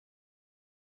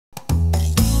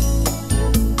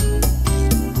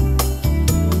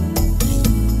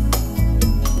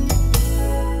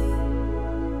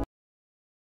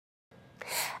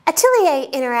Atelier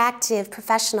Interactive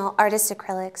Professional Artist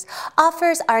Acrylics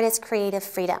offers artists creative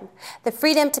freedom, the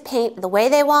freedom to paint the way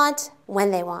they want,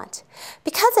 when they want.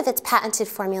 Because of its patented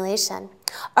formulation,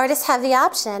 artists have the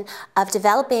option of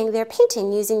developing their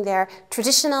painting using their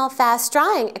traditional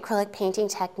fast-drying acrylic painting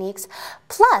techniques,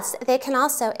 plus they can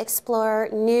also explore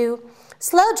new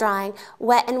slow-drying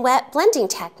wet and wet blending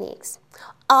techniques.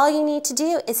 All you need to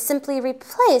do is simply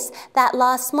replace that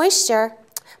lost moisture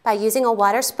by using a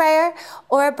water sprayer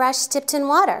or a brush dipped in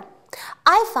water.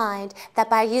 I find that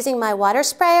by using my water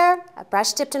sprayer, a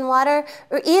brush dipped in water,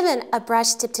 or even a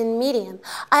brush dipped in medium,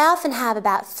 I often have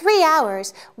about 3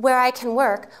 hours where I can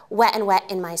work wet and wet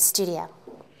in my studio.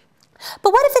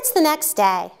 But what if it's the next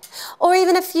day, or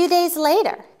even a few days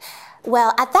later?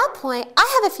 Well, at that point,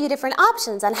 I have a few different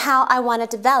options on how I want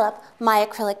to develop my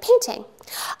acrylic painting.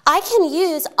 I can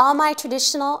use all my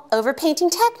traditional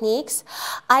overpainting techniques.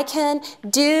 I can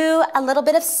do a little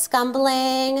bit of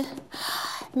scumbling.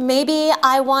 Maybe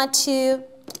I want to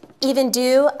even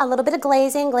do a little bit of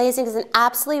glazing. Glazing is an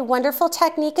absolutely wonderful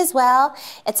technique as well.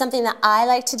 It's something that I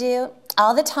like to do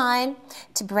all the time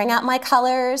to bring out my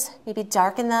colors, maybe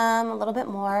darken them a little bit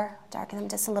more, darken them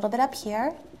just a little bit up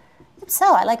here.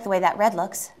 So I like the way that red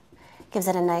looks. Gives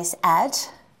it a nice edge.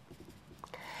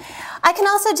 I can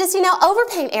also just,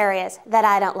 overpaint areas that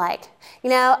I don't like.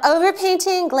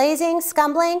 Overpainting, glazing,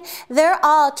 scumbling, they're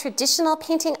all traditional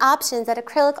painting options that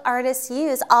acrylic artists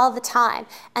use all the time,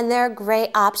 and they're great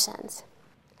options.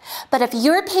 But if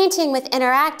you're painting with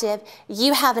interactive,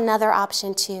 you have another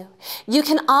option too. You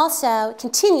can also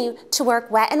continue to work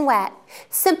wet and wet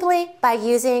simply by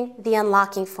using the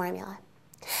unlocking formula.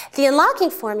 The unlocking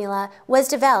formula was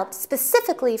developed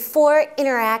specifically for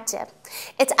interactive.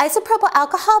 It's isopropyl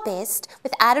alcohol based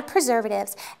with added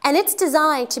preservatives, and it's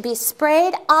designed to be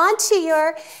sprayed onto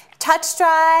your touch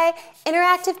dry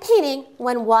interactive painting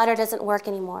when water doesn't work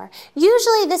anymore.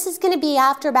 Usually this is going to be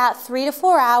after about 3 to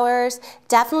 4 hours,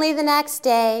 definitely the next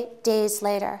day, days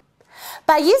later.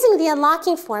 By using the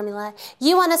unlocking formula,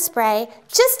 you want to spray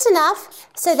just enough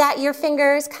so that your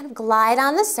fingers kind of glide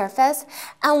on the surface,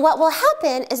 and what will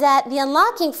happen is that the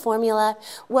unlocking formula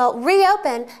will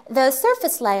reopen those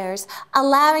surface layers,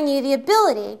 allowing you the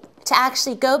ability to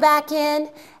actually go back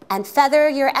in and feather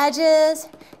your edges.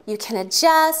 You can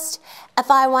adjust.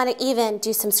 If I want to even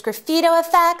do some sgraffito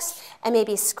effects and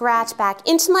maybe scratch back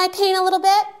into my paint a little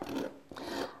bit,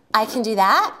 I can do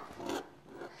that.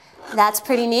 That's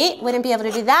pretty neat. Wouldn't be able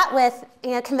to do that with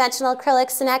conventional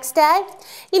acrylics the next day.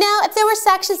 If there were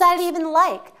sections I didn't even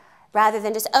like, rather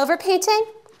than just overpainting,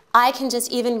 I can just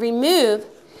even remove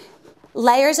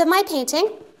layers of my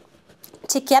painting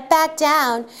to get back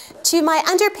down to my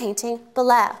underpainting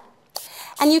below.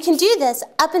 And you can do this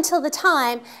up until the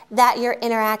time that your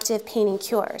interactive painting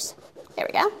cures. There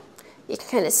we go. You can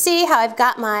kind of see how I've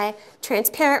got my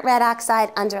transparent red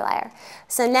oxide underlayer.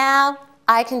 So now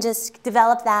I can just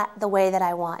develop that the way that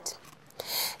I want.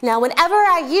 Now, whenever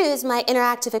I use my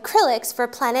interactive acrylics for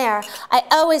plein air, I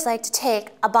always like to take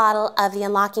a bottle of the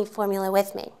unlocking formula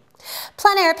with me.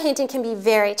 Plein air painting can be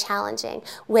very challenging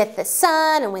with the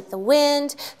sun and with the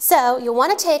wind, so you'll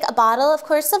want to take a bottle, of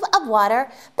course, of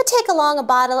water, but take along a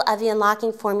bottle of the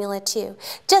unlocking formula too,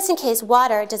 just in case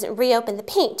water doesn't reopen the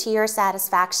paint to your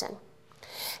satisfaction.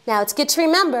 Now, it's good to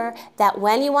remember that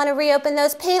when you want to reopen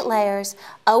those paint layers,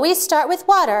 always start with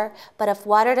water, but if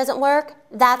water doesn't work,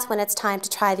 that's when it's time to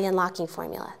try the unlocking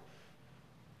formula.